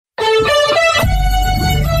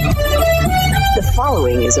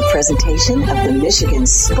following is a presentation of the Michigan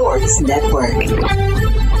Sports Network.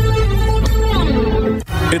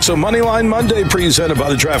 It's a Moneyline Monday presented by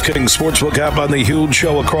the DraftKings Sportsbook app on the Huge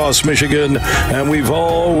Show across Michigan. And we've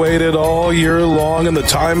all waited all year long, and the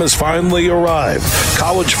time has finally arrived.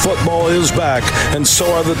 College football is back, and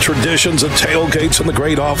so are the traditions of tailgates and the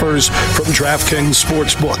great offers from DraftKings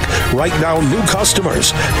Sportsbook. Right now, new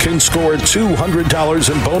customers can score $200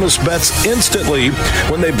 in bonus bets instantly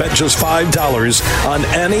when they bet just $5 on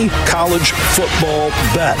any college football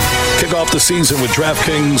bet. Kick off the season with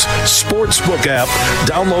DraftKings Sportsbook app.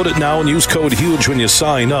 Download it now and use code HUGE when you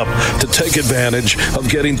sign up to take advantage of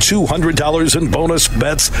getting $200 in bonus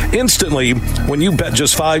bets instantly when you bet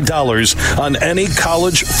just $5 on any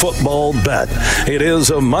college football bet. It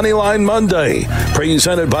is a Moneyline Monday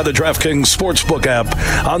presented by the DraftKings Sportsbook app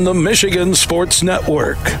on the Michigan Sports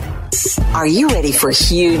Network. Are you ready for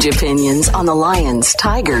huge opinions on the Lions,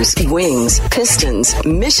 Tigers, Wings, Pistons,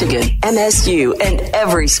 Michigan, MSU, and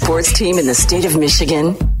every sports team in the state of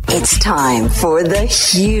Michigan? It's time for The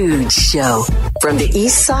Huge Show. From the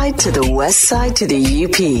east side to the west side to the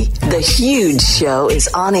UP, The Huge Show is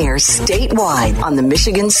on air statewide on the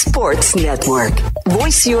Michigan Sports Network.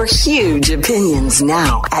 Voice your huge opinions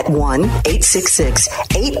now at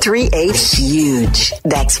 1-866-838-HUGE.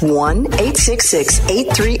 That's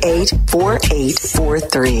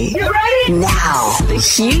 1-866-838-4843. You ready? Now, the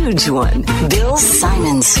huge one, Bill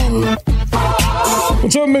Simonson.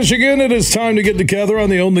 What's up, Michigan? It is time to get together on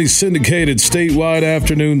the only syndicated statewide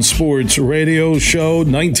afternoon sports radio show,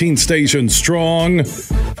 19 stations strong.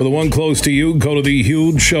 For the one close to you, go to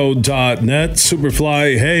thehugeshow.net.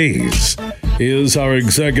 Superfly Hayes is our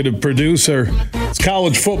executive producer. It's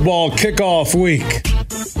college football kickoff week.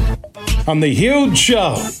 On the Huge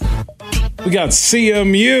Show, we got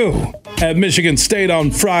CMU at Michigan State on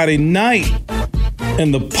Friday night,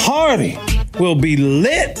 and the party will be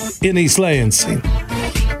lit in East Lansing.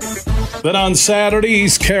 Then on Saturday,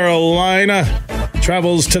 East Carolina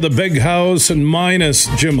travels to the Big House and minus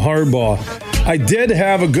Jim Harbaugh. I did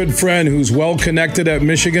have a good friend who's well-connected at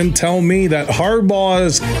Michigan tell me that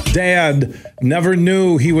Harbaugh's dad never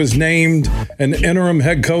knew he was named an interim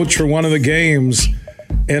head coach for one of the games,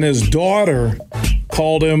 and his daughter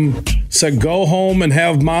called him, said, go home and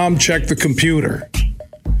have mom check the computer.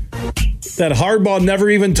 That Harbaugh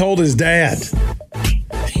never even told his dad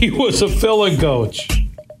he was a fill-in coach.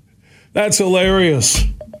 That's hilarious.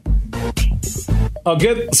 I'll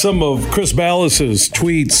get some of Chris Ballas's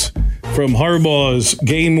tweets from Harbaugh's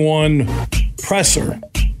Game 1 presser.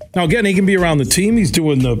 Now, again, he can be around the team. He's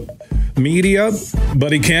doing the media,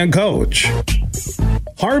 but he can't coach.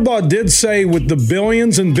 Harbaugh did say with the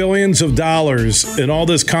billions and billions of dollars in all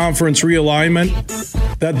this conference realignment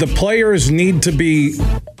that the players need to be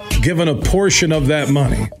given a portion of that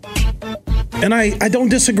money. And I don't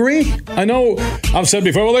disagree. I know I've said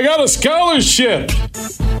before, well, they got a scholarship.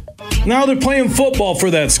 Now they're playing football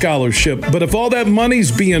for that scholarship. But if all that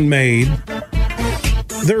money's being made,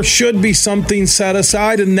 there should be something set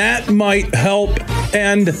aside, and that might help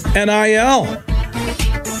end NIL.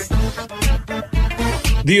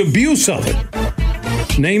 The abuse of it.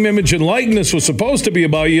 Name, image, and likeness was supposed to be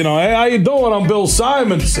about, hey, how you doing? I'm Bill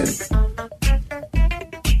Simonson.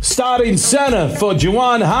 Starting center for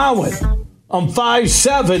Juwan Howard. I'm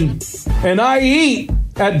 5'7", and I eat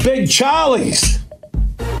at Big Charlie's.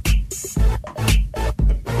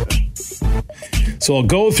 So I'll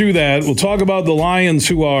go through that. We'll talk about the Lions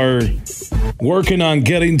who are working on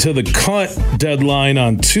getting to the cut deadline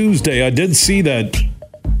on Tuesday. I did see that.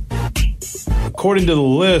 According to the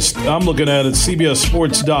list I'm looking at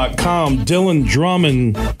CBSSports.com, Dylan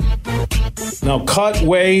Drummond now cut,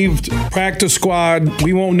 waived, practice squad.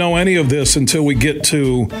 We won't know any of this until we get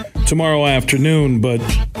to tomorrow afternoon, but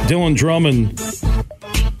Dylan Drummond,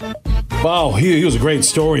 wow, he was a great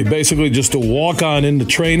story. Basically just a walk-on into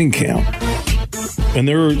training camp. And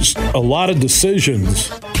there's a lot of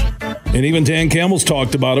decisions, and even Dan Campbell's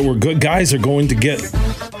talked about it, where good guys are going to get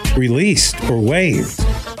released or waived.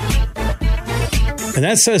 And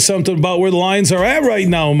that says something about where the Lions are at right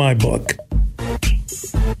now in my book.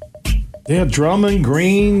 They have Drummond,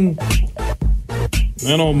 Green,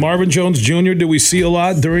 Marvin Jones Jr. Do we see a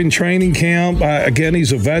lot during training camp? Again,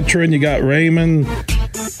 he's a veteran. You got Raymond.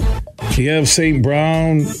 You have St.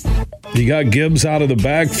 Brown. You got Gibbs out of the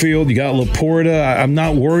backfield. You got Laporta. I'm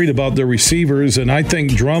not worried about the receivers. And I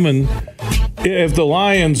think Drummond, if the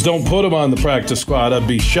Lions don't put him on the practice squad, I'd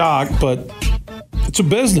be shocked. But it's a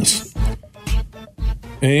business.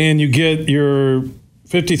 And you get your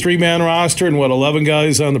 53-man roster and 11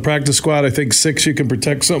 guys on the practice squad. I think 6 you can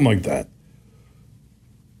protect, something like that.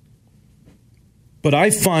 But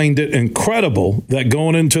I find it incredible that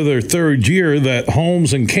going into their third year that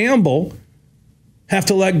Holmes and Campbell have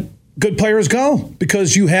to let good players go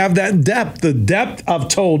because you have that depth. The depth I've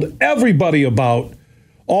told everybody about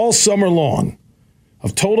all summer long.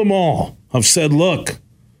 I've told them all. I've said, look,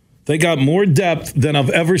 they got more depth than I've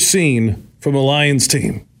ever seen from a Lions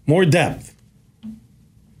team. More depth.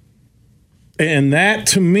 And that,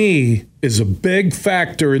 to me, is a big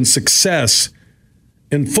factor in success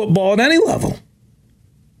in football at any level.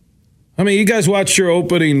 I mean, you guys watched your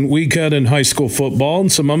opening weekend in high school football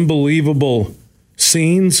and some unbelievable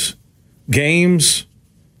scenes, games.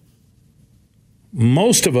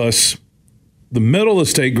 Most of us, the middle of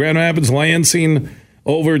the state, Grand Rapids, Lansing,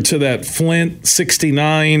 over to that Flint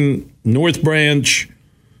 69 North Branch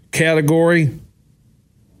category.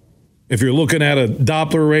 If you're looking at a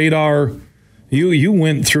Doppler radar, you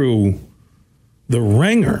went through the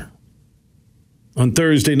ringer on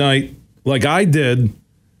Thursday night like I did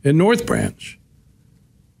in North Branch.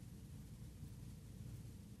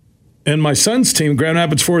 And my son's team, Grand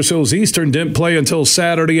Rapids Forest Hills Eastern, didn't play until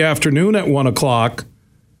Saturday afternoon at 1 o'clock.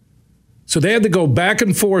 So they had to go back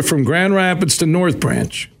and forth from Grand Rapids to North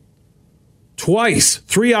Branch. Twice,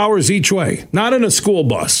 3 hours each way, not in a school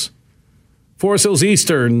bus. Forest Hills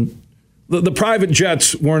Eastern, the private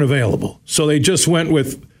jets weren't available. So they just went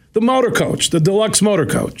with the motor coach, the deluxe motor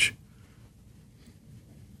coach.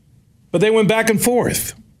 But they went back and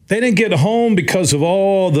forth. They didn't get home because of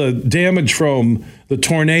all the damage from the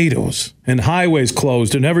tornadoes and highways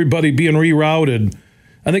closed and everybody being rerouted.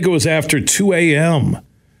 I think it was after 2 a.m.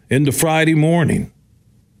 into Friday morning.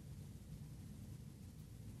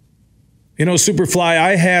 You know, Superfly,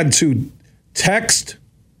 I had to text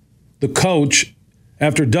the coach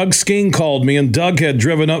after Doug Skeen called me, and Doug had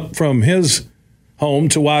driven up from his home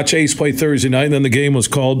to watch Ace play Thursday night, and then the game was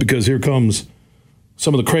called because here comes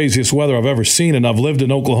some of the craziest weather I've ever seen, and I've lived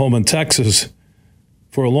in Oklahoma and Texas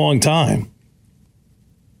for a long time.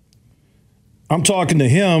 I'm talking to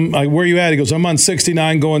him. Where you at? He goes, I'm on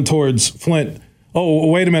 69 going towards Flint. Oh,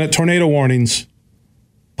 wait a minute, tornado warnings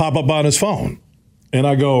pop up on his phone. And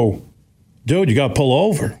I go, dude, you got to pull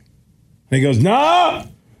over. And he goes, nah,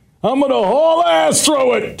 I'm going to haul ass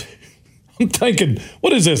through it. I'm thinking,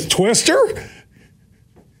 what is this, Twister?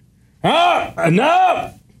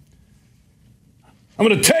 Enough. I'm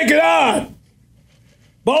going to take it on.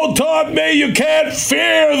 Bo taught me you can't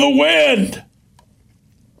fear the wind.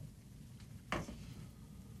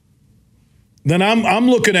 Then I'm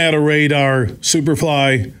looking at a radar,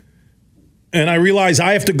 Superfly, and I realize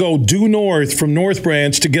I have to go due north from North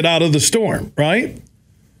Branch to get out of the storm, right?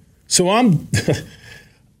 So I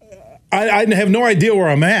have no idea where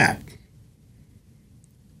I'm at.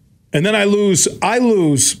 And then I lose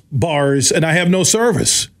bars, and I have no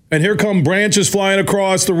service. And here come branches flying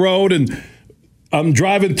across the road, and I'm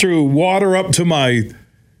driving through water up to my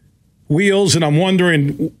wheels, and I'm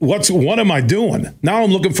wondering, what am I doing? Now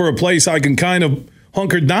I'm looking for a place I can kind of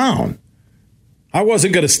hunker down. I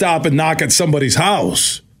wasn't going to stop and knock at somebody's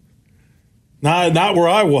house. Not where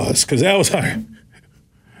I was, because that was hard.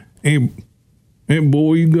 Hey,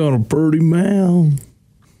 boy, you got a pretty mouth.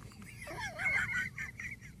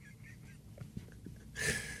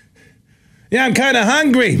 Yeah, I'm kind of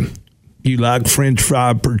hungry. You like French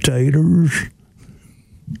fried potatoes?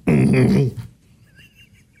 Mm-hmm.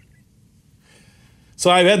 So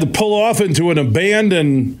I had to pull off into an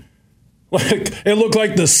abandoned, it looked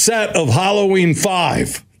like the set of Halloween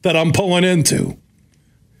 5 that I'm pulling into.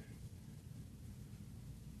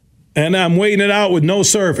 And I'm waiting it out with no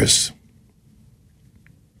service.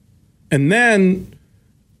 And then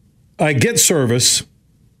I get service,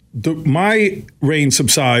 my rain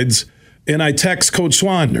subsides, and I text Coach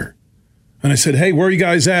Swander. And I said, hey, where are you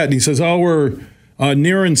guys at? And he says, oh, we're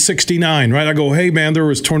nearing 69, right? I go, hey, man, there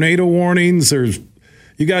was tornado warnings.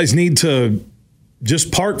 You guys need to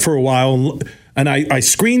just park for a while. And I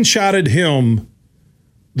screenshotted him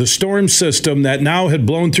the storm system that now had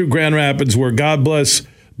blown through Grand Rapids, where God bless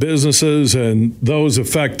businesses and those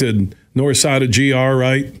affected, north side of GR,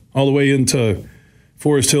 right? All the way into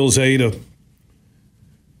Forest Hills, Ada.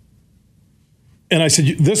 And I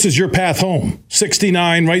said, this is your path home.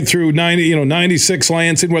 69 right through 96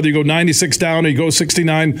 Lansing, whether you go 96 down or you go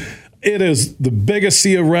 69. It is the biggest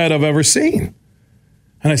sea of red I've ever seen.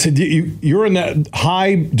 And I said, you're in that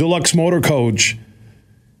high deluxe motor coach.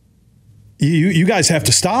 You guys have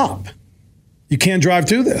to stop. You can't drive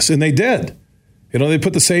through this. And they did. They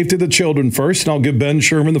put the safety of the children first. And I'll give Ben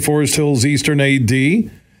Sherman, the Forest Hills Eastern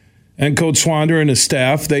AD, and Coach Swander and his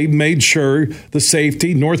staff, they made sure the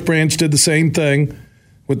safety. North Branch did the same thing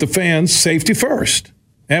with the fans. Safety first.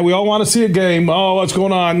 And we all want to see a game. Oh, what's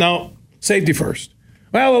going on? No. Safety first.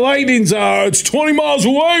 Well, the Lightning's it's 20 miles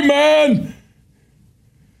away, man.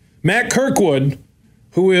 Matt Kirkwood,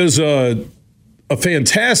 who is a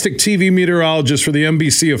fantastic TV meteorologist for the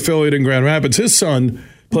NBC affiliate in Grand Rapids, his son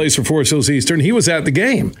plays for Forest Hills Eastern. He was at the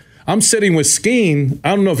game. I'm sitting with Skeen.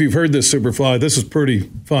 I don't know if you've heard this, Superfly. This is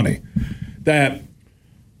pretty funny. That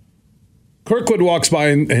Kirkwood walks by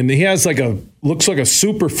and he has looks like a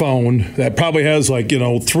super phone that probably has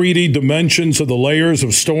 3D dimensions of the layers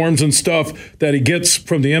of storms and stuff that he gets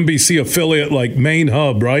from the NBC affiliate main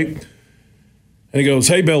hub, right? And he goes,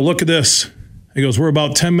 "Hey, Bill, look at this." He goes, "We're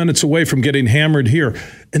about 10 minutes away from getting hammered here."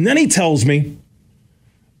 And then he tells me,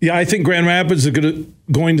 "Yeah, I think Grand Rapids is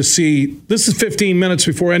going to see, this is 15 minutes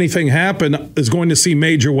before anything happened, is going to see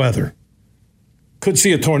major weather. Could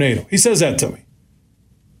see a tornado." He says that to me.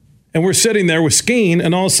 And we're sitting there with Skeen,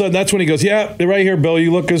 and all of a sudden, that's when he goes, "Yeah, they're right here, Bill.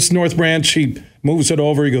 You look at this North Branch." He moves it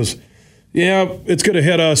over. He goes, "Yeah, it's going to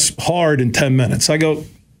hit us hard in 10 minutes. I go,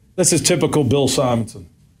 "This is typical Bill Simonson."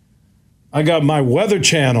 I got my Weather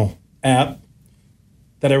Channel app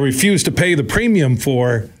that I refuse to pay the premium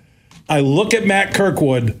for. I look at Matt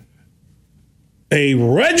Kirkwood, a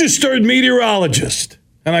registered meteorologist,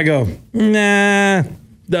 and I go, "Nah,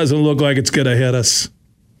 doesn't look like it's going to hit us."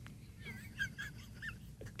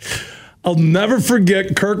 I'll never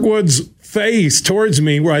forget Kirkwood's face towards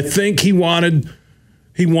me where I think he wanted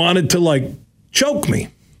to choke me.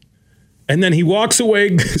 And then he walks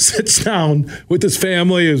away, sits down with his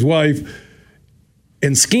family, his wife,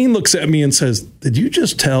 and Skeen looks at me and says, "Did you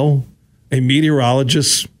just tell a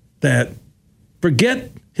meteorologist that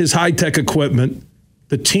forget his high-tech equipment,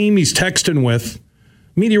 the team he's texting with,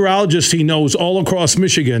 meteorologists he knows all across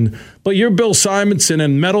Michigan, but you're Bill Simonson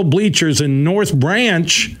and metal bleachers in North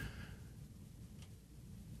Branch,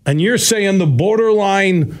 and you're saying the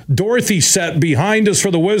borderline Dorothy set behind us for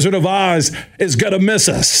the Wizard of Oz is going to miss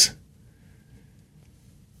us?"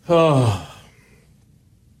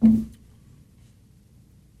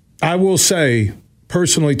 I will say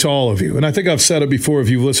personally to all of you, and I think I've said it before if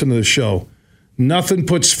you've listened to the show, nothing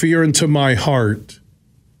puts fear into my heart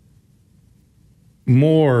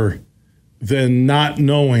more than not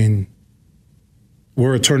knowing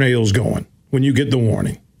where a tornado's going when you get the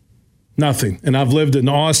warning. Nothing. And I've lived in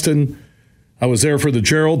Austin. I was there for the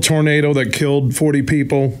Gerald tornado that killed 40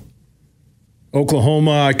 people.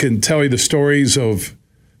 Oklahoma, I can tell you the stories of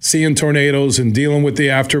seeing tornadoes and dealing with the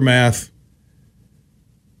aftermath.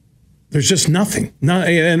 There's just nothing.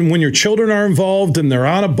 And when your children are involved and they're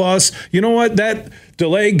on a bus, you know what? That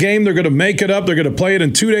delayed game, they're going to make it up. They're going to play it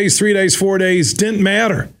in 2 days, 3 days, 4 days. Didn't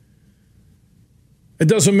matter. It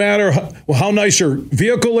doesn't matter how nice your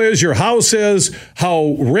vehicle is, your house is,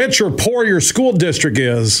 how rich or poor your school district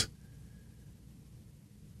is,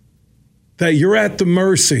 that you're at the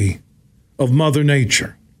mercy of Mother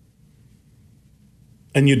Nature.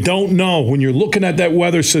 And you don't know, when you're looking at that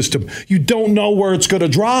weather system, you don't know where it's going to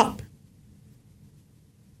drop.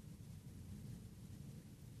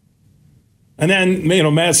 And then,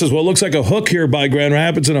 Matt says, well, it looks like a hook here by Grand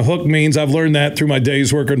Rapids, and a hook means, I've learned that through my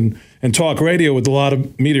days working in talk radio with a lot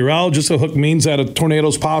of meteorologists, a hook means that a tornado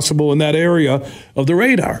is possible in that area of the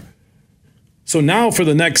radar. So now for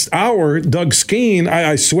the next hour, Doug Skeen,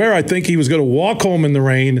 I swear I think he was going to walk home in the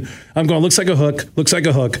rain. I'm going, looks like a hook, looks like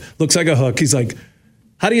a hook, looks like a hook. He's like,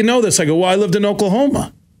 how do you know this? I go, well, I lived in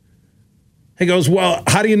Oklahoma. He goes, well,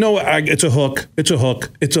 how do you know it's a hook, it's a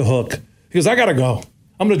hook, it's a hook? He goes, I got to go.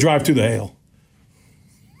 I'm going to drive through the hail.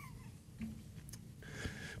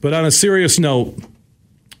 But on a serious note,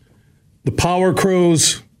 the power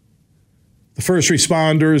crews, the first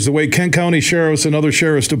responders, the way Kent County sheriffs and other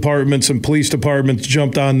sheriff's departments and police departments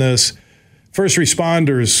jumped on this, first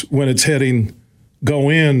responders, when it's hitting, go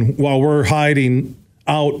in while we're hiding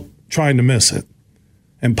out trying to miss it.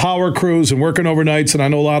 And power crews and working overnights, and I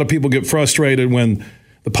know a lot of people get frustrated when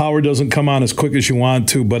the power doesn't come on as quick as you want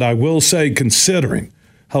to, but I will say, considering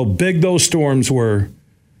how big those storms were,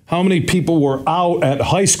 how many people were out at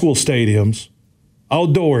high school stadiums,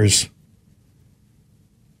 outdoors,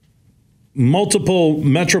 multiple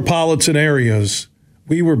metropolitan areas,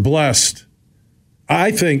 we were blessed.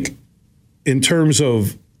 I think in terms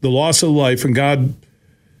of the loss of life, and God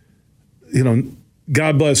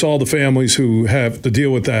bless all the families who have to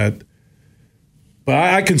deal with that. But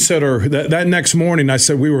I consider that next morning, I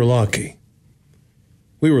said we were lucky.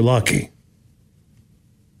 We were lucky.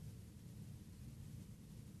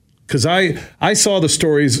 Because I saw the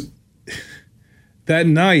stories that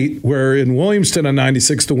night where in Williamston on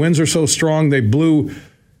 96, the winds were so strong they blew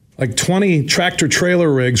like 20 tractor trailer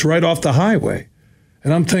rigs right off the highway.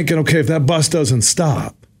 And I'm thinking, okay, if that bus doesn't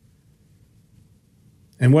stop,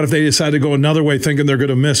 and what if they decide to go another way thinking they're going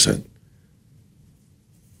to miss it?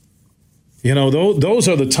 You know, those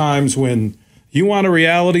are the times when you want a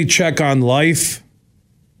reality check on life.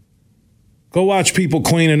 Go watch people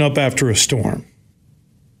cleaning up after a storm.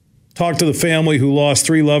 Talk to the family who lost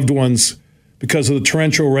 3 loved ones because of the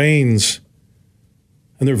torrential rains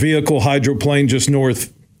and their vehicle hydroplaned just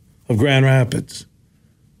north of Grand Rapids.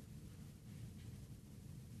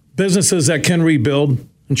 Businesses that can rebuild,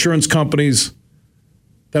 insurance companies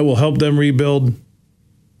that will help them rebuild.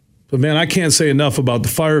 But man, I can't say enough about the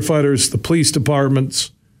firefighters, the police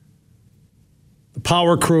departments, the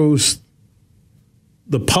power crews,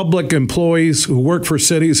 the public employees who work for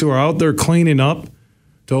cities who are out there cleaning up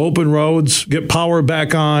to open roads, get power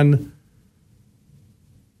back on.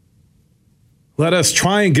 Let us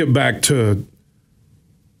try and get back to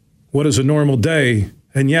what is a normal day.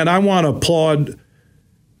 And yet I want to applaud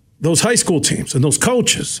those high school teams and those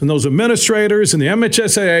coaches and those administrators and the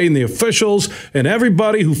MHSAA and the officials and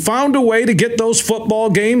everybody who found a way to get those football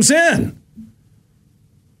games in.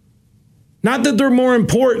 Not that they're more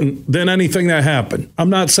important than anything that happened. I'm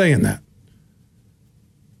not saying that.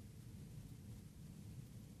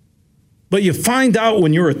 But you find out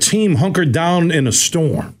when you're a team hunkered down in a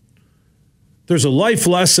storm. There's a life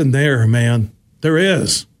lesson there, man. There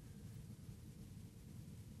is.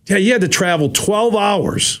 Yeah, you had to travel 12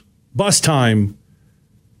 hours bus time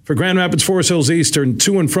for Grand Rapids, Forest Hills Eastern,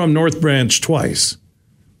 to and from North Branch twice.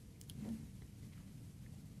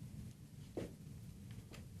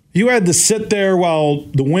 You had to sit there while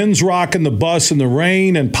the wind's rocking the bus and the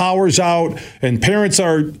rain and power's out and parents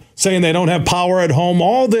are saying they don't have power at home.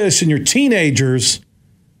 All this, and you're teenagers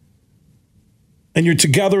and you're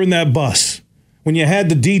together in that bus. When you had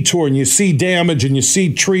the detour and you see damage and you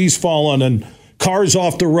see trees falling and cars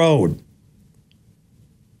off the road.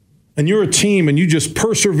 And you're a team and you just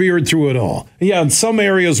persevered through it all. And yeah, in some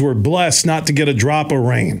areas we're blessed not to get a drop of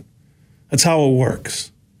rain. That's how it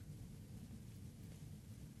works.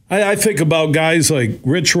 I think about guys like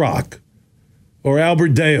Rich Rock or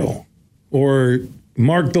Albert Dale or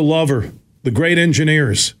Mark the Lover, the great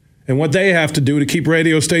engineers, and what they have to do to keep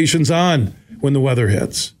radio stations on when the weather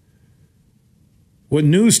hits. What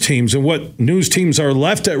news teams are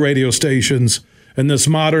left at radio stations in this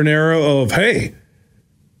modern era of, hey,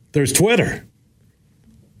 there's Twitter.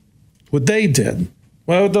 What they did.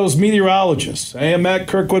 Well, those meteorologists. Hey, Matt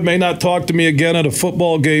Kirkwood may not talk to me again at a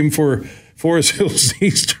football game for Forest Hills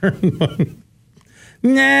Eastern.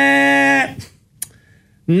 Nah,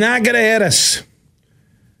 not going to hit us.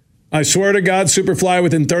 I swear to God, Superfly,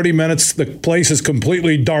 within 30 minutes, the place is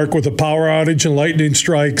completely dark with a power outage and lightning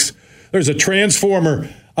strikes. There's a transformer.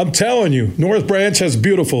 I'm telling you, North Branch has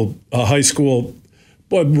beautiful high school,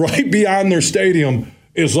 but right beyond their stadium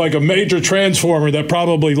is like a major transformer that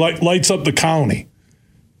probably lights up the county.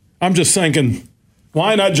 I'm just thinking,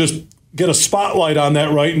 why not just get a spotlight on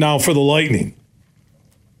that right now for the Lightning?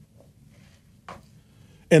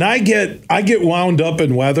 And I get wound up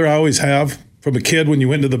in weather. I always have from a kid when you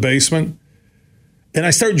went into the basement. And I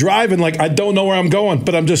start driving like I don't know where I'm going,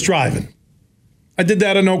 but I'm just driving. I did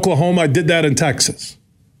that in Oklahoma. I did that in Texas.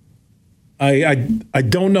 I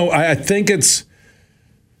don't know. I think it's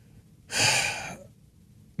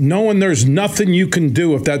knowing there's nothing you can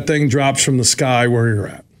do if that thing drops from the sky where you're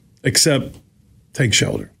at, except take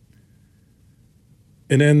shelter.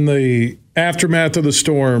 And in the aftermath of the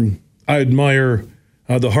storm, I admire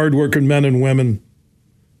the hardworking men and women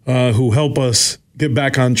who help us get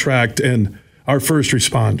back on track, and our first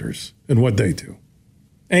responders and what they do.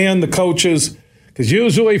 And the coaches, because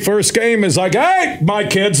usually first game is like, hey, my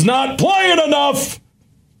kid's not playing enough.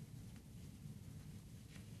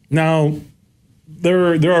 Now,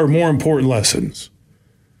 there are more important lessons.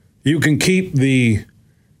 You can keep the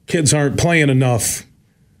kids aren't playing enough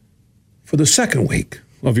for the second week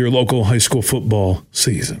of your local high school football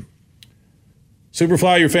season.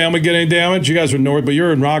 Superfly, your family get any damage? You guys were north, but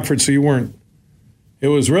you're in Rockford, so you weren't. It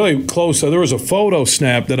was really close. There was a photo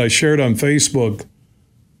snap that I shared on Facebook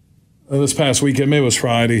this past weekend, maybe it was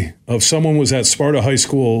Friday, of someone was at Sparta High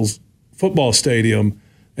School's football stadium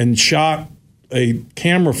and shot a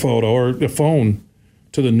camera photo or a phone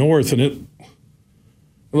to the north, and it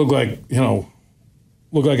looked like, an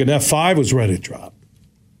F5 was ready to drop.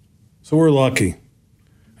 So we're lucky.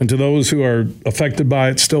 And to those who are affected by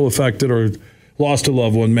it, still affected, or lost a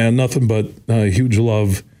loved one, man, nothing but huge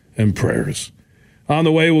love and prayers. On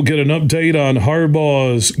the way, we'll get an update on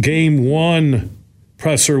Harbaugh's Game 1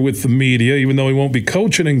 presser with the media, even though he won't be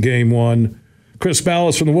coaching in Game 1. Chris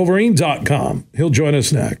Ballas from thewolverine.com. He'll join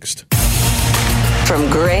us next. From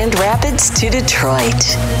Grand Rapids to Detroit,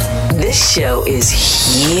 this show is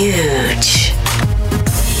huge.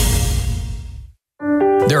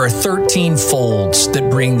 There are 13 folds that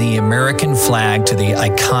bring the American flag to the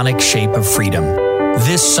iconic shape of freedom.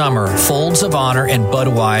 This summer, Folds of Honor and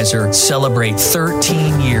Budweiser celebrate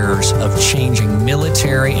 13 years of changing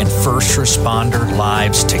military and first responder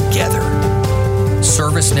lives together.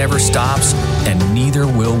 Service never stops, and neither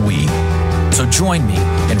will we. So join me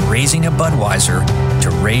in raising a Budweiser to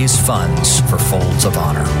raise funds for Folds of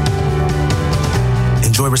Honor.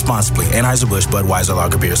 Enjoy responsibly. Anheuser-Busch Budweiser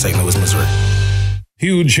Lager Beer, St. Louis, Missouri.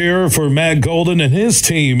 Huge here for Matt Golden and his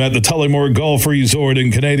team at the Tullymore Golf Resort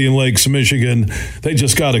in Canadian Lakes, Michigan. They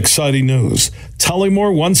just got exciting news.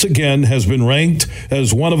 Tullymore, once again, has been ranked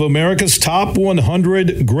as one of America's top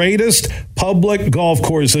 100 greatest public golf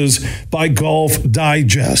courses by Golf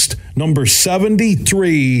Digest. Number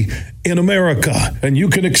 73 in America. And you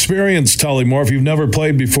can experience Tullymore. If you've never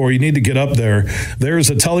played before, you need to get up there. There's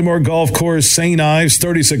a Tullymore Golf Course, St. Ives,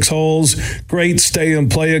 36 holes, great stay and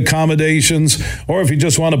play accommodations. Or if you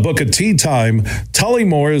just want to book a tee time,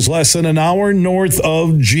 Tullymore is less than an hour north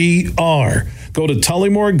of GR. Go to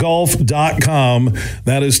tullymoregolf.com.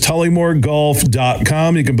 That is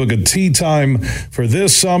tullymoregolf.com. You can book a tee time for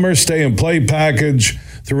this summer, stay and play package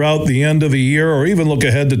throughout the end of the year, or even look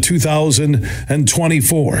ahead to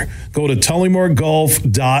 2024. Go to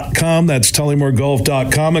tullymoregolf.com. That's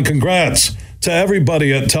tullymoregolf.com. And congrats to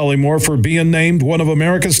everybody at Tullymore for being named one of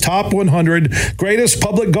America's top 100 greatest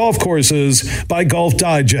public golf courses by Golf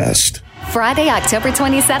Digest. Friday, October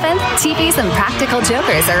 27th, TVs and Practical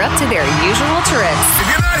Jokers are up to their usual tricks.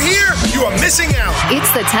 If you're not here, you are missing out.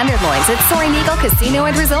 It's the Tenderloins at Soaring Eagle Casino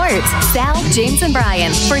and Resort. Sal, James, and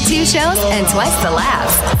Brian for 2 shows and twice the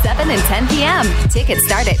laughs. 7 and 10 p.m. Tickets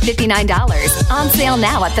start at $59. On sale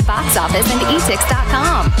now at the box office and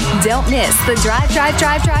etix.com. Don't miss the Drive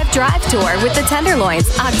Tour with the Tenderloins,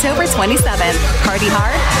 October 27th. Party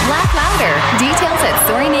hard, laugh louder. Details at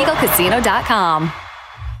SoaringEagleCasino.com.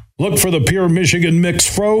 Look for the Pure Michigan Mix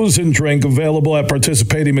frozen drink available at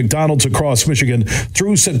participating McDonald's across Michigan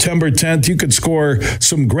through September 10th. You could score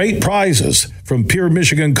some great prizes from Pure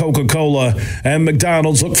Michigan Coca-Cola and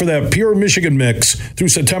McDonald's. Look for that Pure Michigan Mix through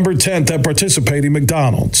September 10th at participating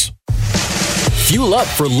McDonald's. Fuel up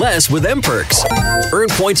for less with M-Perks. Earn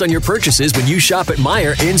points on your purchases when you shop at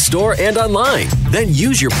Meijer in-store and online. Then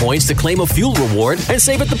use your points to claim a fuel reward and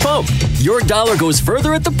save at the pump. Your dollar goes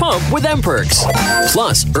further at the pump with M-Perks.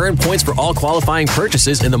 Plus, earn points for all qualifying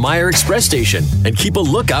purchases in the Meijer Express station. And keep a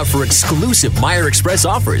lookout for exclusive Meijer Express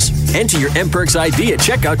offers. Enter your M-Perks ID at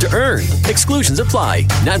checkout to earn. Exclusions apply.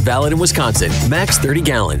 Not valid in Wisconsin. Max 30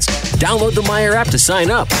 gallons. Download the Meijer app to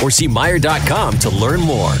sign up or see Meijer.com to learn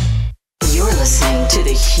more. You're listening to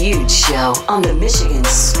The Huge Show on the Michigan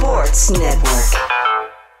Sports Network.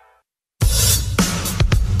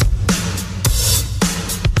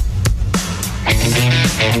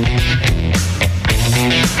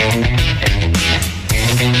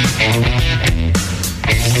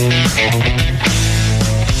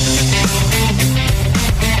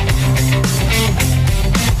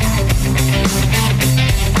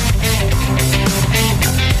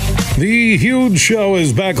 The Huge Show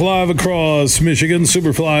is back live across Michigan.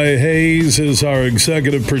 Superfly Hayes is our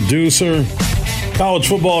executive producer. College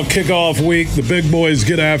football kickoff week. The big boys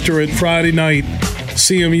get after it. Friday night,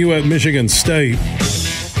 CMU at Michigan State.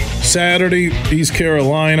 Saturday, East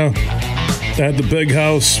Carolina at the Big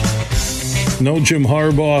House. No Jim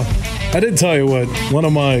Harbaugh. I did tell you what, one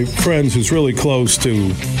of my friends who's really close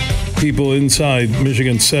to people inside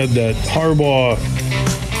Michigan said that Harbaugh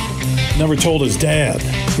never told his dad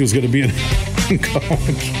he was going to be in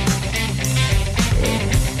college.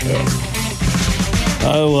 Yeah.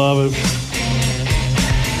 I love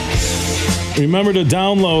it. Remember to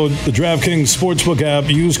download the DraftKings Sportsbook app.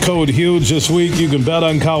 Use code HUGE this week. You can bet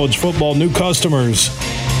on college football. New customers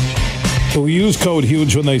who use code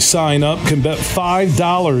HUGE when they sign up can bet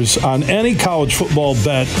 $5 on any college football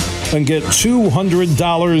bet and get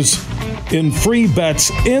 $200 in free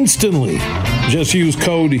bets instantly. Just use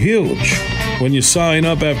code HUGE when you sign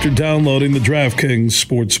up after downloading the DraftKings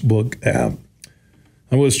Sportsbook app.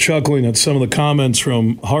 I was chuckling at some of the comments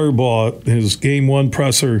from Harbaugh, his Game 1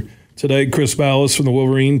 presser today. Chris Ballas from the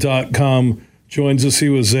Wolverine.com joins us. He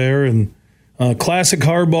was there. And classic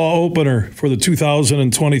Harbaugh opener for the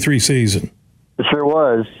 2023 season. It sure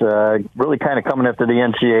was. Really kind of coming after the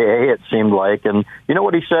NCAA, it seemed like. And you know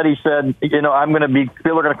what he said? He said, people are going to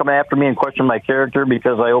come after me and question my character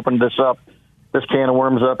because I opened this can of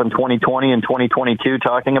worms up in 2020 and 2022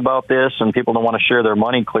 talking about this, and people don't want to share their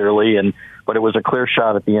money clearly. But it was a clear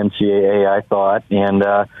shot at the NCAA, I thought. And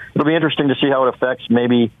it'll be interesting to see how it affects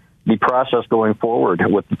maybe the process going forward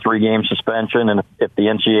with the 3-game suspension, and if the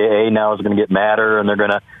NCAA now is going to get madder and they're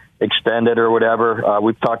going to extended or whatever.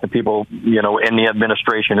 We've talked to people, in the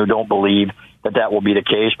administration who don't believe that will be the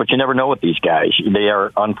case, but you never know with these guys. They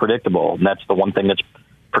are unpredictable, and that's the one thing that's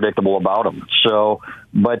predictable about them. So,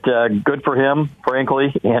 but good for him,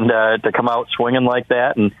 frankly, and to come out swinging like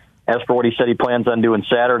that. And as for what he said he plans on doing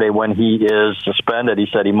Saturday when he is suspended, he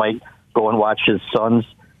said he might go and watch his son's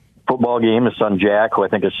football game, his son Jack, who I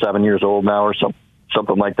think is 7 years old now or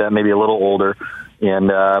something like that, maybe a little older. And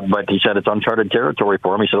but he said it's uncharted territory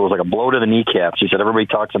for him. He said it was like a blow to the kneecaps. He said everybody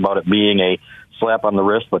talks about it being a slap on the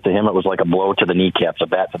wrist, but to him it was like a blow to the kneecaps, a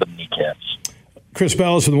bat to the kneecaps. Chris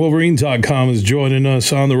Balas from Wolverine.com is joining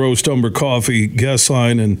us on the Roast Umber Coffee guest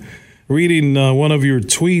line and reading one of your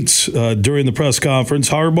tweets during the press conference.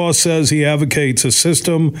 Harbaugh says he advocates a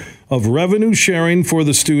system of revenue sharing for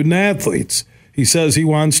the student athletes. He says he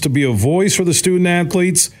wants to be a voice for the student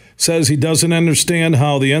athletes, says he doesn't understand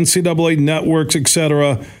how the NCAA networks,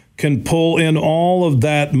 etc., can pull in all of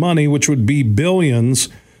that money, which would be billions,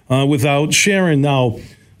 without sharing. Now,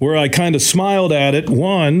 where I kind of smiled at it,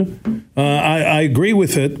 one, I agree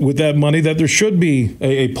with it, with that money, that there should be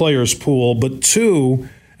a players' pool. But two,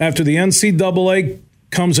 after the NCAA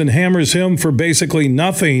comes and hammers him for basically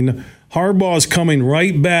nothing, Harbaugh's coming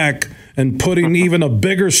right back and putting even a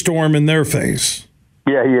bigger storm in their face.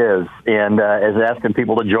 Yeah, he is, and is asking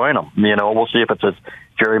people to join him. We'll see if it's a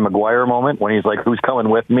Jerry Maguire moment when he's like, "Who's coming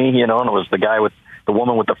with me?" And it was the guy with the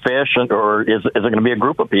woman with the fish, or is it going to be a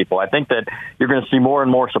group of people? I think that you're going to see more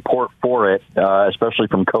and more support for it, especially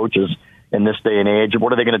from coaches in this day and age.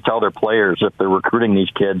 What are they going to tell their players if they're recruiting these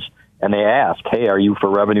kids and they ask, "Hey, are you for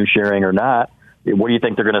revenue sharing or not?" What do you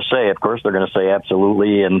think they're going to say? Of course, they're going to say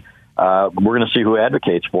absolutely, and we're going to see who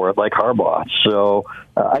advocates for it, like Harbaugh. So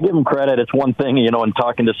I give him credit. It's one thing, and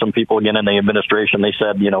talking to some people again in the administration, they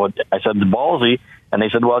said, I said the ballsy, and they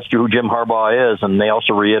said, well, it's who Jim Harbaugh is, and they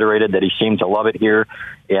also reiterated that he seemed to love it here,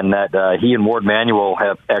 and that he and Ward Manuel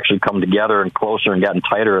have actually come together and closer and gotten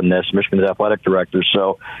tighter in this, Michigan's athletic director.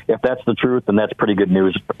 So if that's the truth, then that's pretty good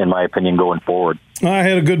news, in my opinion, going forward. I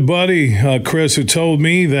had a good buddy, Chris, who told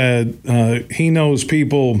me that he knows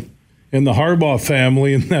people in the Harbaugh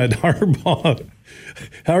family, and that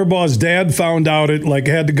Harbaugh's dad found out it,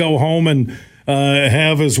 had to go home and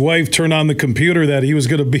have his wife turn on the computer that he was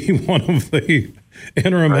going to be one of the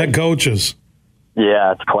interim head coaches.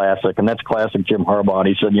 Yeah, it's classic, and that's classic Jim Harbaugh. And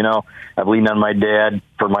he said, I've leaned on my dad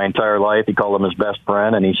for my entire life. He called him his best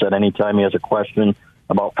friend, and he said anytime he has a question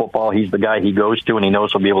about football, he's the guy he goes to, and he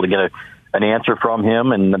knows he'll be able to get an answer from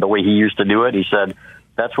him. And the way he used to do it, he said,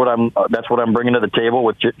 That's what I'm bringing to the table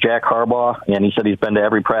with Jack Harbaugh, and he said he's been to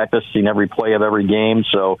every practice, seen every play of every game,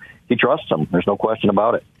 so he trusts him. There's no question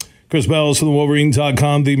about it. Chris Balas from the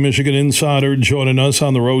Wolverine.com, the Michigan Insider, joining us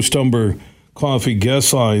on the Roast Umber Coffee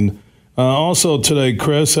guest line. Also today,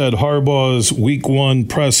 Chris, at Harbaugh's Week 1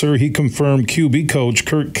 presser, he confirmed QB coach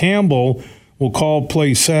Kurt Campbell will call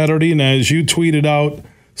play Saturday, and as you tweeted out,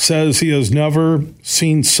 says he has never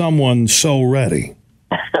seen someone so ready.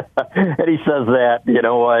 And he says that, you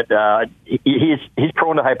know what, he's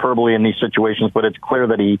prone to hyperbole in these situations, but it's clear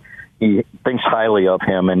that he thinks highly of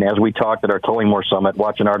him. And as we talked at our Tullymore Summit,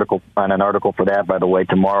 watch an article for that, by the way,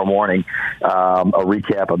 tomorrow morning, a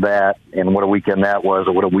recap of that and what a weekend that was,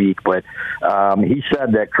 or what a week. But he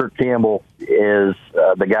said that Kurt Campbell is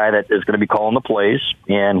the guy that is going to be calling the plays,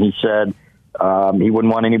 and he said he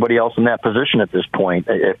wouldn't want anybody else in that position at this point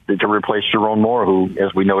to replace Sharon Moore, who,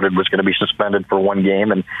 as we noted, was going to be suspended for one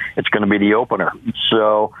game, and it's going to be the opener.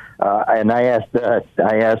 So, and I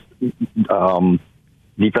asked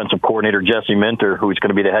defensive coordinator Jesse Minter, who's going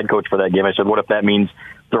to be the head coach for that game, I said, what if that means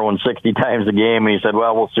throwing 60 times a game? And he said,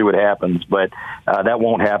 well, we'll see what happens. But that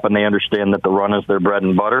won't happen. They understand that the run is their bread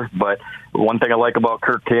and butter. But one thing I like about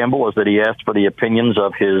Kurt Campbell is that he asked for the opinions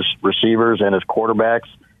of his receivers and his quarterbacks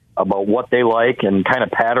about what they like and kind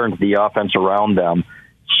of patterned the offense around them.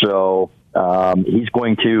 So he's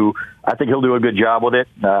going to, I think he'll do a good job with it.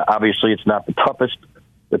 Obviously, it's not the toughest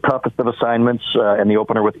of assignments in the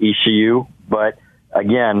opener with ECU, but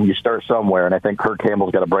again, you start somewhere, and I think Kurt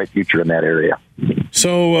Campbell's got a bright future in that area.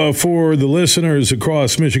 So for the listeners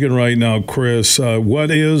across Michigan right now, Chris,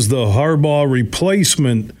 what is the Harbaugh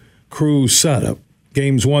replacement crew setup?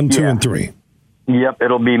 Games 1, 2, and 3. Yep,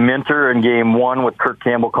 it'll be Minter in Game 1 with Kurt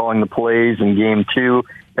Campbell calling the plays. In Game 2,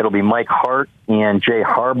 it'll be Mike Hart and Jay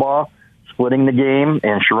Harbaugh splitting the game,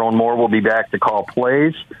 and Sharon Moore will be back to call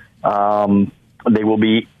plays. They will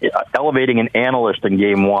be elevating an analyst in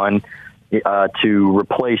Game 1 to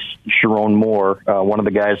replace Sharon Moore, one of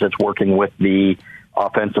the guys that's working with the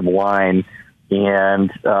offensive line. And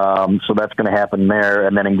so that's going to happen there.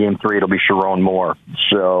 And then in Game 3, it'll be Sharon Moore.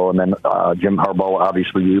 So, and then Jim Harbaugh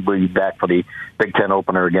obviously will be back for the Big Ten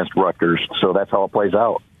opener against Rutgers. So that's how it plays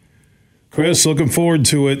out. Chris, looking forward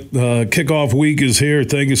to it. Kickoff week is here.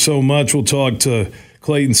 Thank you so much. We'll talk to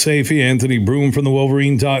Clayton Sayfie, Anthony Broom from the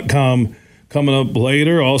Wolverine.com coming up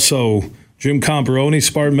later. Also, Jim Comparoni,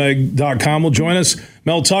 SpartanMag.com will join us.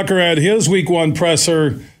 Mel Tucker at his Week 1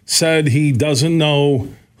 presser said he doesn't know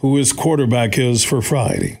who his quarterback is for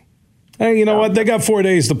Friday. Hey, you know what? They got 4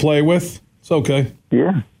 days to play with. It's okay.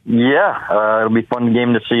 Yeah. It'll be a fun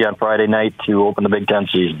game to see on Friday night to open the Big Ten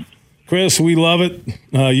season. Chris, we love it.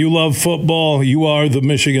 You love football. You are the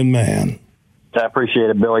Michigan man. I appreciate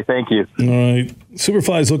it, Billy. Thank you. All right.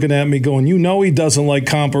 Superfly's looking at me going, you know he doesn't like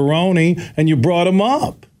Comparoni, and you brought him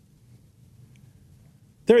up.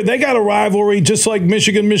 They got a rivalry just like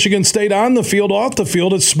Michigan State on the field, off the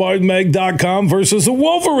field. It's SpartanMag.com versus the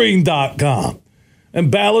Wolverine.com. And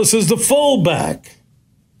Ballas is the fullback.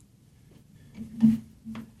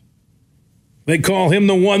 They call him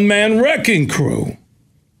the one-man wrecking crew.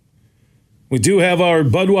 We do have our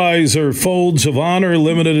Budweiser Folds of Honor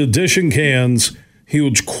limited edition cans.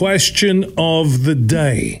 Huge question of the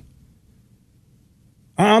day.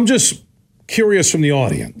 I'm just curious from the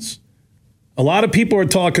audience. A lot of people are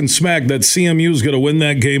talking smack that CMU is going to win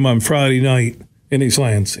that game on Friday night in East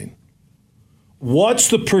Lansing. What's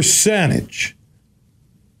the percentage?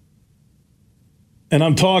 And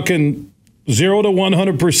I'm talking 0 to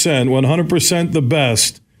 100%, 100% the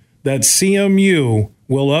best, that CMU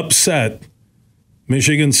will upset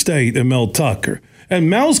Michigan State and Mel Tucker. And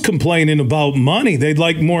Mel's complaining about money. They'd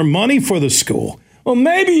like more money for the school. Well,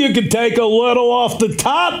 maybe you could take a little off the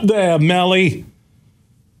top there, Melly,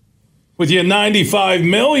 with your $95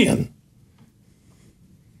 million.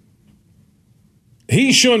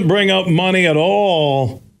 He shouldn't bring up money at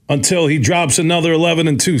all until he drops another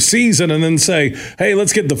 11-2 season and then say, hey,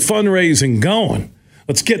 let's get the fundraising going.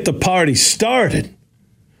 Let's get the party started.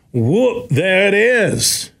 Whoop, there it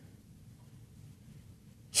is.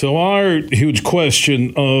 So our huge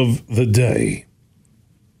question of the day.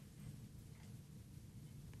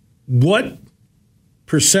 What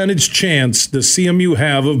percentage chance does CMU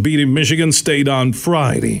have of beating Michigan State on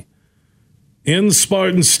Friday in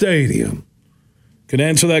Spartan Stadium? Can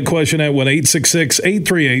answer that question at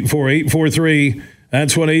 1-866-838-4843.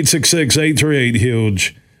 That's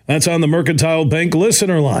 1-866-838-HUGE. That's on the Mercantile Bank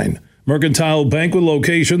listener line. Mercantile Bank with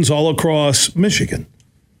locations all across Michigan.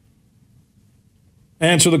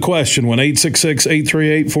 Answer the question,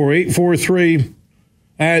 1-866-838-4843.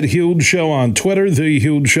 Add Huge Show on Twitter, The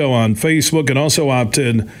Huge Show on Facebook, and also opt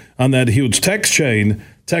in on that huge text chain.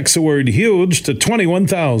 Text the word HUGE to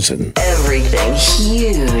 21,000. Everything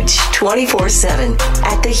huge 24/7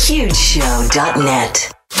 at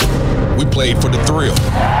thehugeshow.net. We played for the thrill,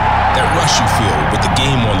 that rush you feel with the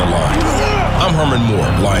game on the line. I'm Herman Moore,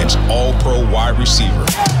 Lions All-Pro wide receiver.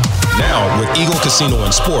 Now, with Eagle Casino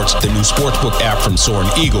and Sports, the new sportsbook app from Soaring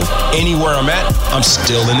Eagle, anywhere I'm at, I'm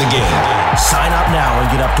still in the game. Sign up now and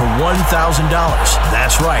get up to $1,000.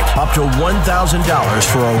 That's right, up to $1,000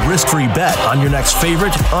 for a risk-free bet on your next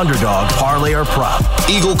favorite underdog, parlay, or prop.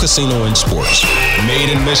 Eagle Casino and Sports. Made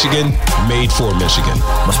in Michigan, made for Michigan.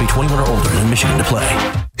 Must be 21 or older in Michigan to play.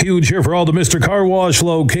 Huge here for all the Mr. Car Wash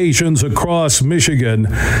locations across Michigan.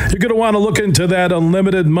 You're going to want to look into that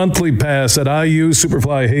unlimited monthly pass that I use.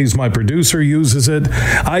 Superfly Hayes, my producer, uses it.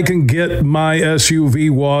 I can get my SUV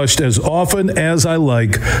washed as often as I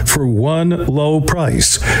like for one low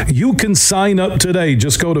price. You can sign up today.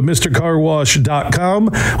 Just go to MrCarWash.com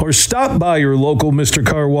or stop by your local Mr.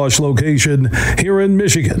 Car Wash location here in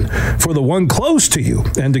Michigan for the one close to you.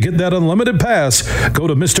 And to get that unlimited pass, go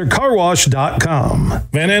to MrCarWash.com.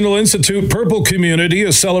 Van Andel Institute Purple Community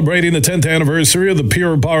is celebrating the 10th anniversary of the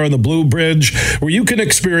Pure Bar on the Blue Bridge, where you can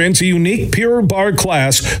experience a unique Pure Bar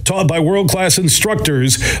class taught by world-class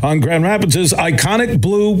instructors on Grand Rapids' iconic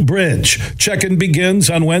Blue Bridge. Check-in begins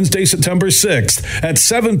on Wednesday, September 6th at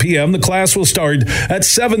 7 p.m. The class will start at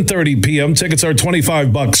 7:30 p.m. Tickets are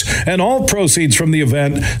 $25, and all proceeds from the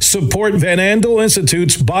event support Van Andel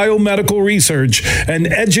Institute's biomedical research and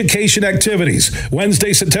education activities.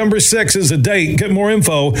 Wednesday, September 6th is the date. Get more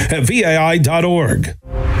info at vai.org.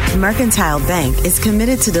 Mercantile Bank is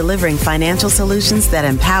committed to delivering financial solutions that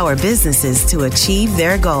empower businesses to achieve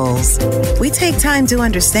their goals. We take time to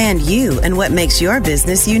understand you and what makes your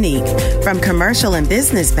business unique. From commercial and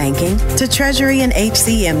business banking to treasury and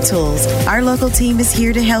HCM tools, our local team is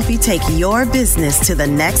here to help you take your business to the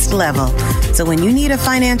next level. So when you need a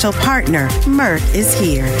financial partner, Merc is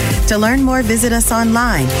here. To learn more, visit us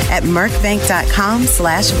online at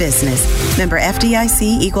mercbank.com/business. Member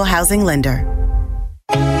FDIC, Equal Housing Lender.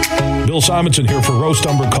 Bill Simonson here for Roast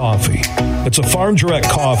Umber Coffee. It's a farm direct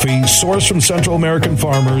coffee sourced from Central American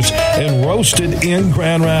farmers and roasted in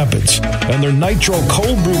Grand Rapids. And their Nitro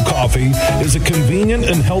Cold Brew Coffee is a convenient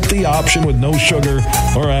and healthy option with no sugar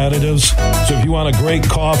or additives. So if you want a great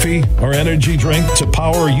coffee or energy drink to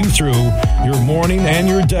power you through your morning and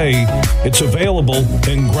your day, it's available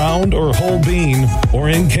in ground or whole bean or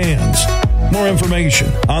in cans. More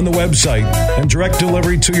information on the website and direct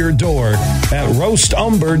delivery to your door at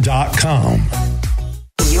roastumber.com.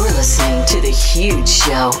 You're listening to The Huge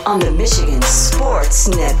Show on the Michigan Sports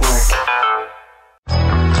Network.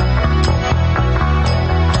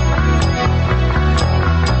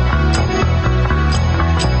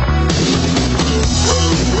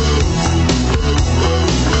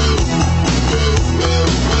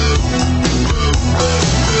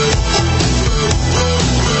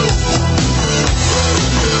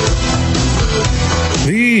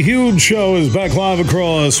 The Huge Show is back live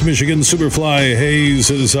across Michigan. Superfly Hayes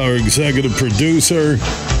is our executive producer.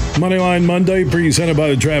 Moneyline Monday, presented by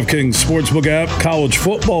the DraftKings Sportsbook app. College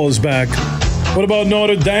football is back. What about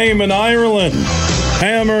Notre Dame and Ireland?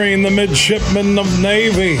 Hammering the midshipmen of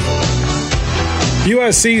Navy.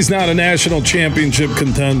 USC's not a national championship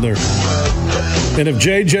contender. And if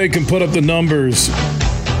JJ can put up the numbers,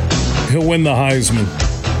 he'll win the Heisman.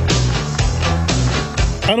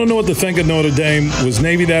 I don't know what to think of Notre Dame. Was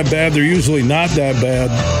Navy that bad? They're usually not that bad.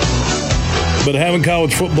 But having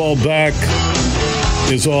college football back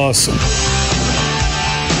is awesome.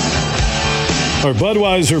 Our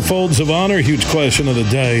Budweiser Folds of Honor, huge question of the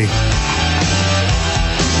day.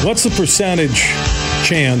 What's the percentage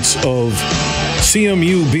chance of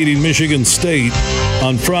CMU beating Michigan State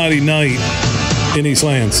on Friday night in East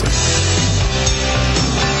Lansing?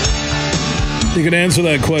 You can answer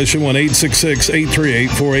that question,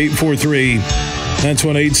 1-866-838-4843. That's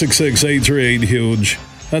 1-866-838-HUGE.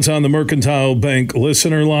 That's on the Mercantile Bank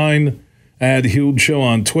listener line. Add Huge Show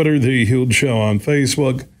on Twitter, The Huge Show on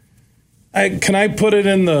Facebook. Can I put it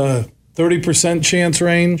in the 30% chance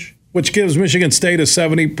range, which gives Michigan State a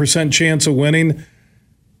 70% chance of winning?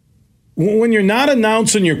 When you're not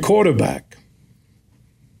announcing your quarterback,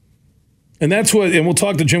 and we'll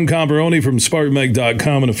talk to Jim Comparoni from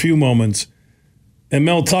SpartanMag.com in a few moments. And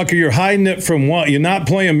Mel Tucker, you're hiding it from what? You're not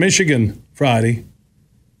playing Michigan Friday.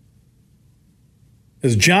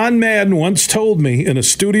 As John Madden once told me in a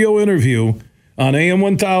studio interview on AM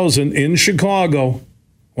 1000 in Chicago,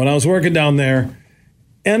 when I was working down there,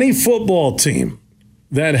 any football team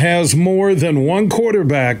that has more than one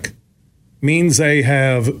quarterback means they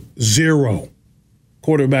have zero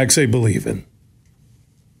quarterbacks they believe in.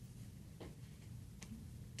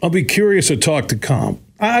 I'll be curious to talk to Comp.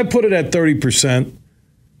 I put it at 30%.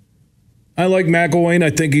 I like McElwain. I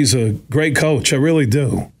think he's a great coach. I really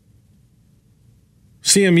do.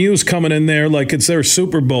 CMU's coming in there like it's their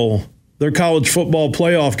Super Bowl, their college football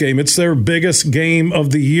playoff game. It's their biggest game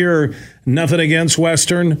of the year. Nothing against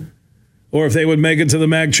Western, or if they would make it to the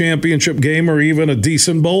MAC championship game or even a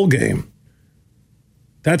decent bowl game.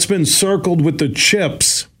 That's been circled with the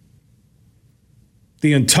chips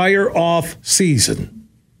the entire off season.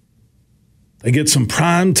 They get some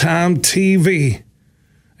primetime TV.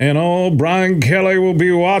 And Brian Kelly will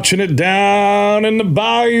be watching it down in the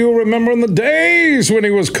bayou, remembering the days when he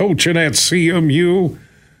was coaching at CMU.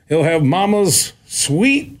 He'll have Mama's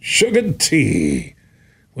sweet sugar tea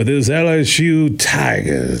with his LSU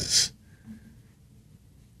Tigers.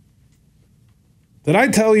 Did I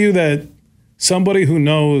tell you that somebody who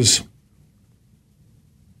knows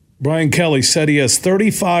Brian Kelly said he has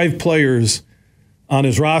 35 players on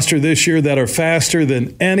his roster this year that are faster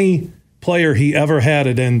than any player he ever had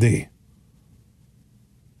at ND?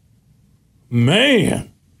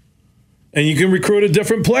 Man. And you can recruit a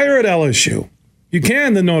different player at LSU. You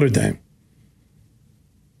can than Notre Dame.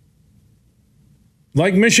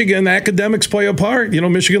 Like Michigan, academics play a part.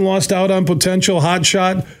 Michigan lost out on potential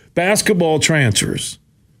hotshot basketball transfers.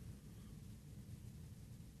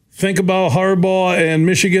 Think about Harbaugh and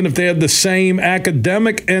Michigan if they had the same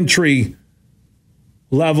academic entry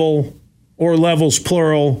level or levels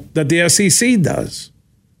plural that the SEC does.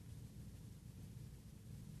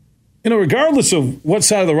 Regardless of what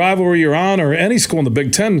side of the rivalry you're on or any school in the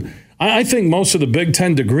Big Ten, I think most of the Big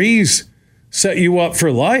Ten degrees set you up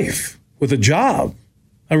for life with a job.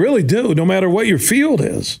 I really do, no matter what your field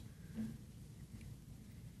is.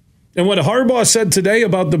 And what Harbaugh said today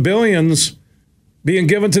about the billions being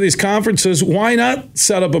given to these conferences, why not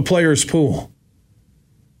set up a player's pool?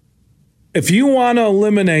 If you want to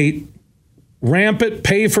eliminate rampant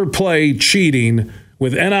pay-for-play cheating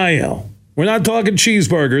with NIL, we're not talking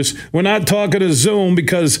cheeseburgers. We're not talking a Zoom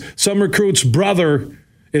because some recruit's brother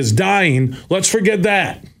is dying. Let's forget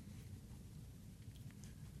that.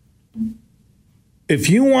 If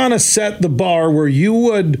you want to set the bar where you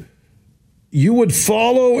would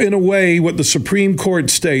follow in a way what the Supreme Court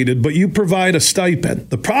stated, but you provide a stipend.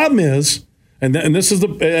 The problem is, and this is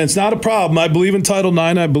it's not a problem. I believe in Title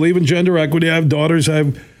IX. I believe in gender equity. I have daughters. I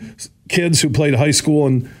have kids who played high school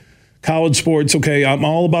and college sports. Okay, I'm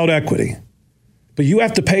all about equity. But you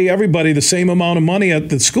have to pay everybody the same amount of money at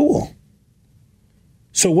the school.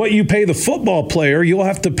 So what you pay the football player, you'll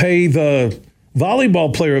have to pay the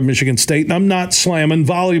volleyball player at Michigan State. And I'm not slamming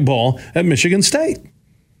volleyball at Michigan State.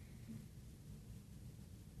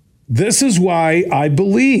 This is why I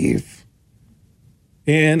believe,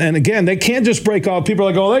 and again, they can't just break off. People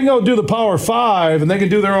are like, oh, they can go do the Power Five and they can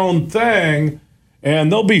do their own thing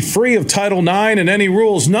and they'll be free of Title IX and any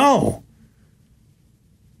rules. No.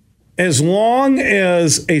 As long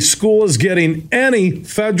as a school is getting any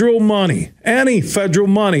federal money,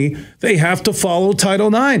 they have to follow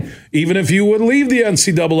Title IX. Even if you would leave the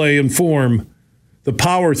NCAA and form the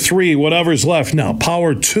Power 3, whatever's left now,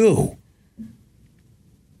 Power 2.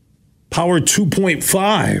 Power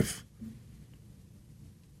 2.5.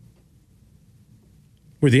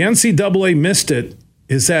 Where the NCAA missed it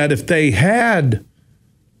is that if they had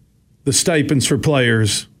the stipends for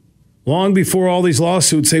players long before all these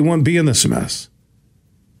lawsuits, they wouldn't be in this mess.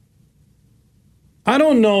 I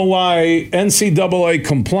don't know why NCAA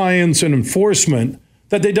compliance and enforcement,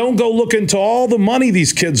 that they don't go look into all the money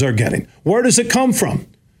these kids are getting. Where does it come from?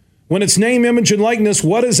 When it's name, image, and likeness,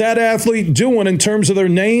 what is that athlete doing in terms of their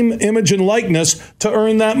name, image, and likeness to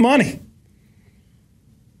earn that money?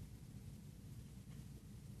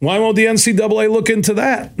 Why won't the NCAA look into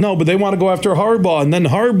that? No, but they want to go after Harbaugh. And then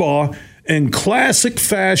Harbaugh, in classic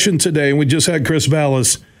fashion today, and we just had Chris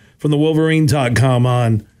Ballas from the Wolverine.com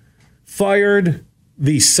on, fired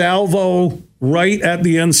the salvo right at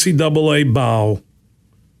the NCAA bow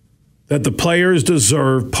that the players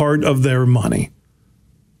deserve part of their money.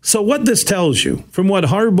 So what this tells you, from what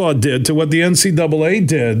Harbaugh did to what the NCAA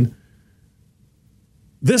did,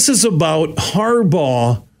 this is about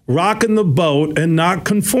Harbaugh rocking the boat and not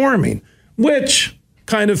conforming, which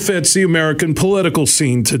kind of fits the American political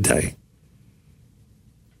scene today.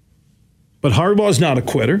 But Harbaugh's not a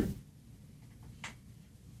quitter.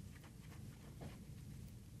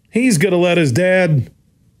 He's going to let his dad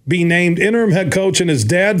be named interim head coach, and his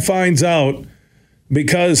dad finds out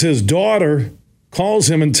because his daughter calls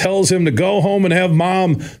him and tells him to go home and have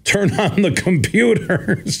mom turn on the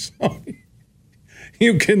computer. So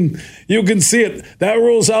you can see it. That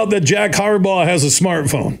rules out that Jack Harbaugh has a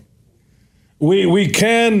smartphone.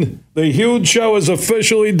 The Huge Show is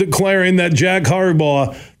officially declaring that Jack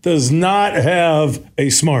Harbaugh does not have a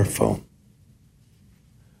smartphone.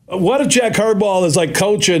 What if Jack Harbaugh is like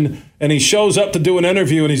coaching and he shows up to do an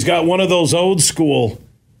interview and he's got one of those old school,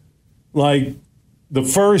 like the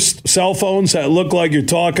first cell phones that look like you're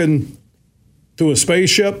talking to a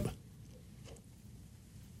spaceship?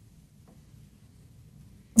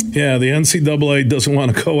 Yeah, the NCAA doesn't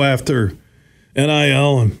want to go after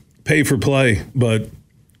NIL and pay for play, but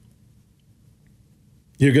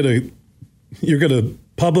you're gonna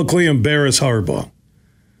publicly embarrass Harbaugh.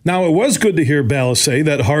 Now, it was good to hear Ballas say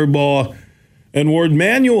that Harbaugh and Ward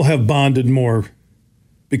Manuel have bonded more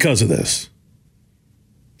because of this.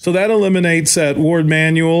 So that eliminates that Ward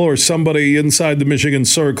Manuel or somebody inside the Michigan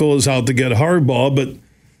circle is out to get Harbaugh, but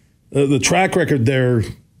the track record there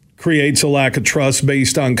creates a lack of trust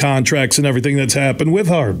based on contracts and everything that's happened with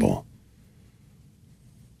Harbaugh.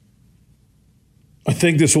 I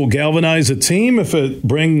think this will galvanize a team if it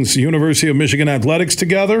brings University of Michigan athletics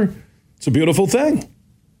together. It's a beautiful thing.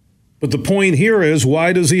 But the point here is,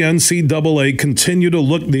 why does the NCAA continue to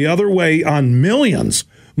look the other way on millions,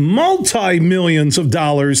 multi-millions of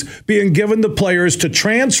dollars being given to players to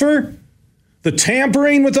transfer, the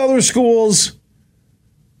tampering with other schools,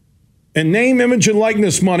 and name, image, and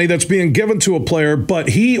likeness money that's being given to a player, but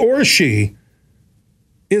he or she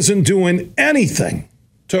isn't doing anything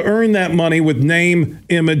to earn that money with name,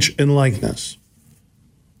 image, and likeness.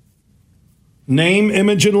 Name,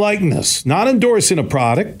 image, and likeness. Not endorsing a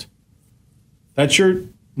product. That's your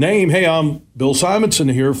name. Hey, I'm Bill Simonson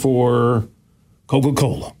here for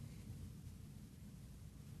Coca-Cola.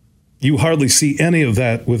 You hardly see any of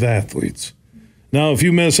that with athletes. Now, if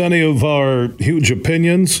you miss any of our huge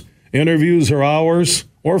opinions, interviews or hours,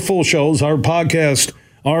 or full shows, our podcasts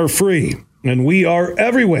are free, and we are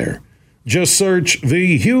everywhere. Just search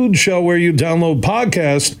The Huge Show where you download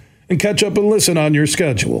podcasts and catch up and listen on your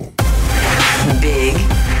schedule. Big,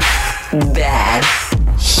 bad,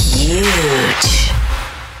 huge.